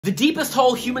The deepest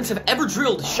hole humans have ever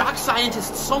drilled shocked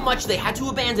scientists so much they had to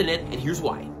abandon it, and here's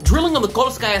why. Drilling on the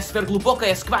Kольская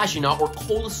sверхглубокая скважина, or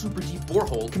Kola Superdeep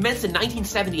Borehole, commenced in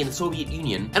 1970 in the Soviet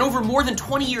Union, and over more than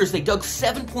 20 years they dug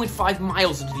 7.5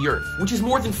 miles into the earth, which is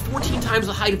more than 14 times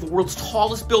the height of the world's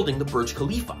tallest building, the Burj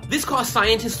Khalifa. This cost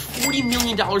scientists $40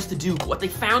 million to do, but what they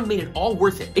found made it all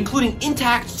worth it, including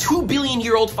intact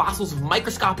 2-billion-year-old fossils of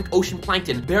microscopic ocean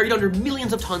plankton buried under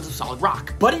millions of tons of solid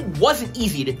rock. But it wasn't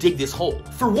easy to dig this hole.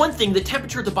 For one thing, the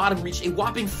temperature at the bottom reached a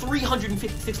whopping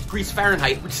 356 degrees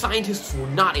Fahrenheit, which scientists were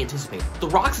not anticipating. The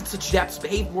rocks at such depths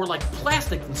behave more like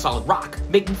plastic than solid rock,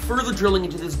 making further drilling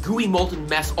into this gooey molten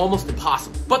mess almost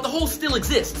impossible. But the hole still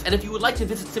exists, and if you would like to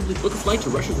visit, simply book a flight to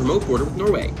Russia's remote border with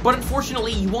Norway. But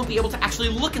unfortunately, you won't be able to actually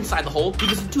look inside the hole,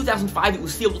 because in 2005 it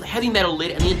was sealed with a heavy metal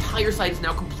lid and the entire site is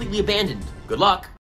now completely abandoned. Good luck!